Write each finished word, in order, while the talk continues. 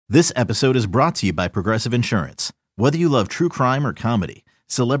This episode is brought to you by Progressive Insurance. Whether you love true crime or comedy,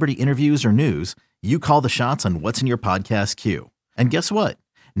 celebrity interviews or news, you call the shots on what's in your podcast queue. And guess what?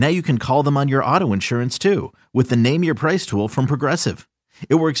 Now you can call them on your auto insurance too with the Name Your Price tool from Progressive.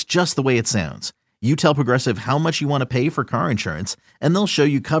 It works just the way it sounds. You tell Progressive how much you want to pay for car insurance, and they'll show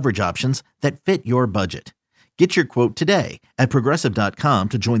you coverage options that fit your budget. Get your quote today at Progressive.com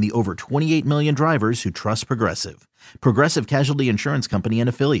to join the over 28 million drivers who trust Progressive. Progressive Casualty Insurance Company and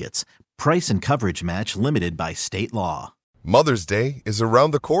Affiliates. Price and coverage match limited by state law. Mother's Day is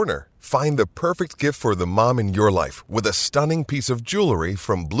around the corner. Find the perfect gift for the mom in your life with a stunning piece of jewelry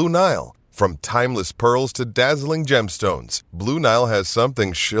from Blue Nile. From timeless pearls to dazzling gemstones, Blue Nile has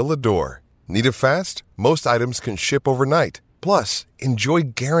something she'll adore. Need it fast? Most items can ship overnight. Plus, enjoy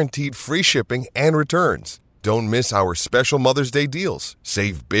guaranteed free shipping and returns. Don't miss our special Mother's Day deals.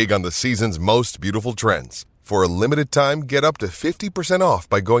 Save big on the season's most beautiful trends. For a limited time, get up to 50% off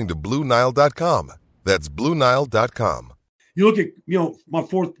by going to BlueNile.com. That's BlueNile.com. You look at, my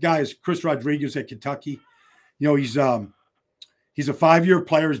fourth guy is Chris Rodriguez at Kentucky. He's a 5-year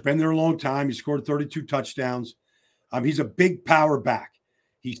player. He's been there a long time. He scored 32 touchdowns. He's a big power back.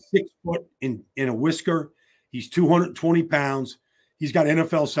 He's 6 foot in a whisker. He's 220 pounds. He's got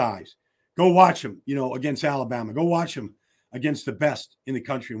NFL size. Go watch him, against Alabama. Go watch him against the best in the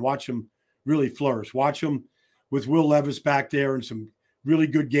country and watch him really flourish. Watch him with Will Levis back there in some really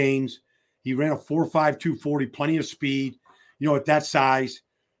good games. He ran a 4.5 240, plenty of speed, at that size.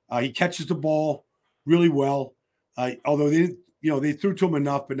 He catches the ball really well. Although they threw to him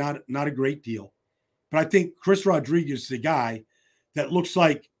enough, but not a great deal. But I think Chris Rodriguez is a guy that looks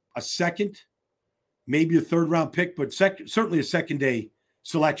like a second, maybe a third-round pick, but certainly a second-day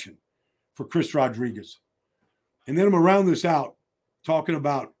selection for Chris Rodriguez. And then I'm going to round this out talking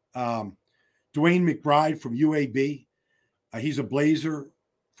about Dwayne McBride from UAB. He's a Blazer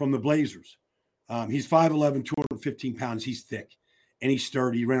from the Blazers. He's 5'11", 215 pounds. He's thick, and he's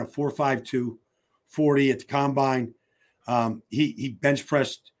sturdy. He ran a 4.52 40 at the combine. He bench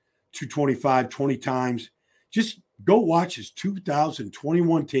pressed 225 20 times. Just go watch his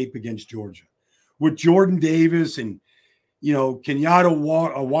 2021 tape against Georgia with Jordan Davis and Kenyatta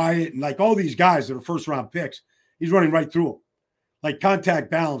Wyatt and like all these guys that are first-round picks. He's running right through them, like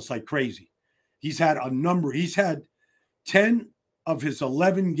contact balance like crazy. He's had 10 of his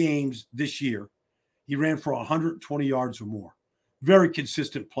 11 games this year. He ran for 120 yards or more. Very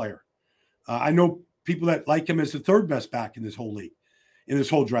consistent player. I know people that like him as the third best back in this whole league, in this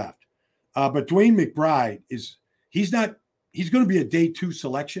whole draft. But Dwayne McBride he's going to be a day 2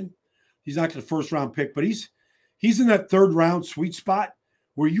 selection. He's not the first-round pick, but he's in that third-round sweet spot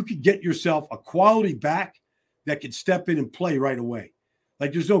where you could get yourself a quality back that could step in and play right away.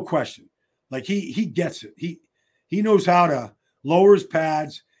 Like, there's no question. Like, he gets it. He knows how to lower his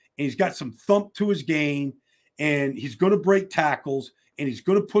pads, and he's got some thump to his game, and he's going to break tackles, and he's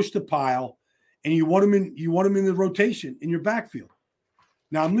going to push the pile, and you want him in the rotation in your backfield.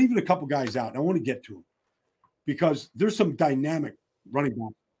 Now, I'm leaving a couple guys out, and I want to get to them because there's some dynamic running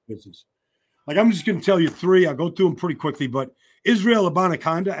back business. Like, I'm just going to tell you 3. I'll go through them pretty quickly, but Israel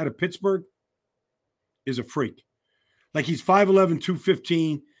Abanikanda out of Pittsburgh is a freak. Like, he's 5'11",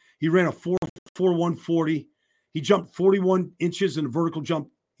 215. He ran a 4.41 40. He jumped 41 inches in a vertical jump.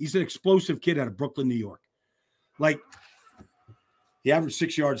 He's an explosive kid out of Brooklyn, New York. Like, he averaged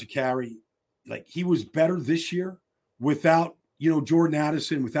 6 yards a carry. Like, he was better this year without, Jordan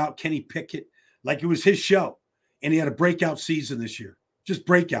Addison, without Kenny Pickett. Like, it was his show. And he had a breakout season this year. Just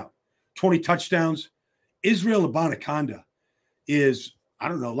breakout. 20 touchdowns. Israel Abanikanda is, I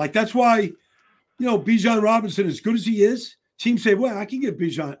don't know, like that's why, Bijan Robinson, as good as he is, teams say, well, I can get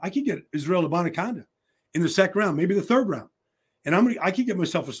Israel Abanikanda in the second round, maybe the third round. And I can get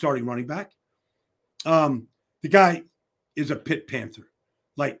myself a starting running back. The guy is a Pitt Panther.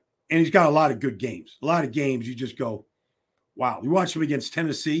 Like, and he's got a lot of good games. A lot of games you just go, wow. You watch him against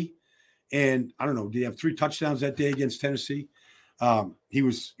Tennessee, and I don't know, did he have 3 touchdowns that day against Tennessee? He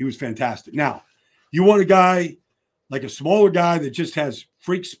was fantastic. Now, you want a guy like a smaller guy that just has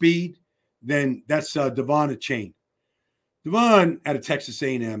freak speed, then that's Devon Achane. Devon out of Texas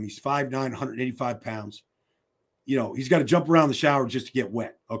A&M, he's 5'9", 185 pounds. He's got to jump around the shower just to get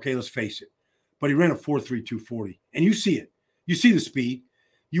wet. Okay, let's face it. But he ran a 4.3 240, and you see it. You see the speed.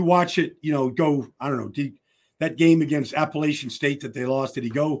 You watch it. Go. I don't know. That game against Appalachian State that they lost, did he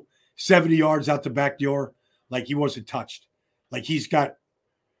go 70 yards out the back door like he wasn't touched? Like he's got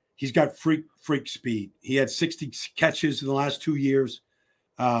freak speed. He had 60 catches in the last 2 years.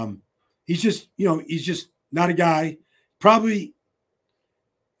 He's just not a guy, probably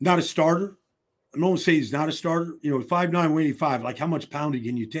not a starter no one say he's not a starter. 5'9", 185. Like, how much pounding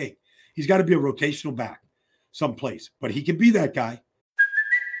can you take? He's got to be a rotational back someplace, but he can be that guy.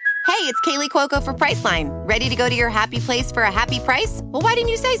 Hey, it's Kaylee Cuoco for Priceline. Ready to go to your happy place for a happy price? Well, why didn't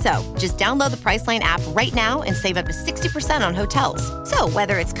you say so? Just download the Priceline app right now and save up to 60% on hotels. So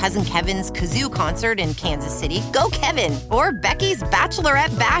whether it's Cousin Kevin's Kazoo Concert in Kansas City, go Kevin, or Becky's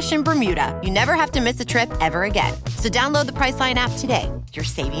Bachelorette Bash in Bermuda, you never have to miss a trip ever again. So download the Priceline app today. Your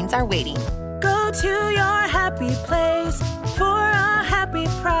savings are waiting. Go to your happy place for a happy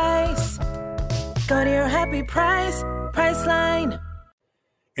price. Go to your happy price, Priceline.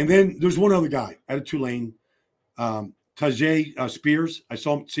 And then there's one other guy out of Tulane, Tajay Spears. I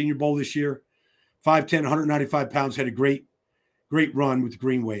saw him at Senior Bowl this year. 5'10", 195 pounds, had a great run with the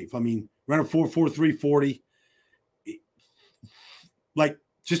Green Wave. I mean, ran a 4.43 40. Like,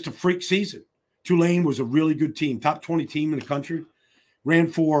 just a freak season. Tulane was a really good team, top 20 team in the country. Ran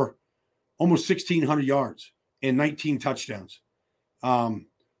for almost 1,600 yards and 19 touchdowns. From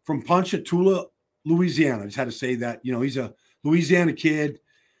Ponchatoula, Louisiana. I just had to say that. He's a Louisiana kid.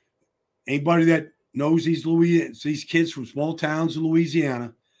 Anybody that knows these kids from small towns in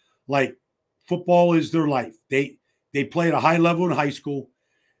Louisiana, like, football is their life. They play at a high level in high school.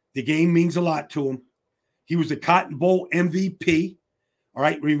 The game means a lot to them. He was the Cotton Bowl MVP. All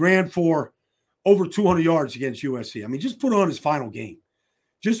right. He ran for over 200 yards against USC. I mean, just put on his final game.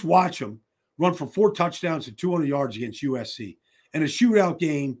 Just watch him run for 4 touchdowns and 200 yards against USC and a shootout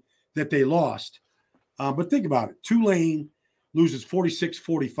game that they lost. But think about it. Tulane loses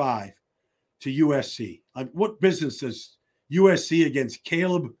 46-45 to USC. Like, what business does USC against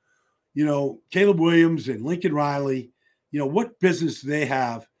Caleb Williams and Lincoln Riley? What business do they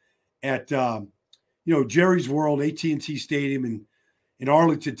have at, Jerry's World, AT&T Stadium in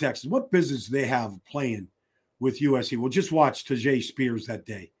Arlington, Texas? What business do they have playing with USC? Well, just watch Tajay Spears that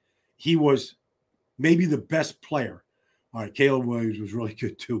day. He was maybe the best player. All right, Caleb Williams was really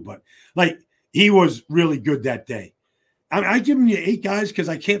good too, but, like, he was really good that day. I'm giving you 8 guys because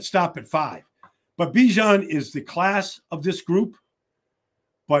I can't stop at 5. But Bijan is the class of this group.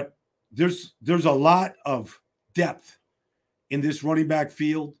 But there's a lot of depth in this running back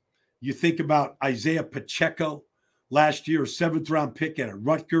field. You think about Isaiah Pacheco last year, 7th-round pick at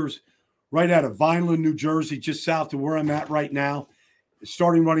Rutgers, right out of Vineland, New Jersey, just south of where I'm at right now,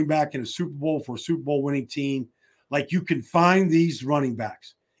 starting running back in a Super Bowl for a Super Bowl winning team. Like, you can find these running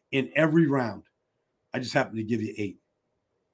backs in every round. I just happen to give you 8.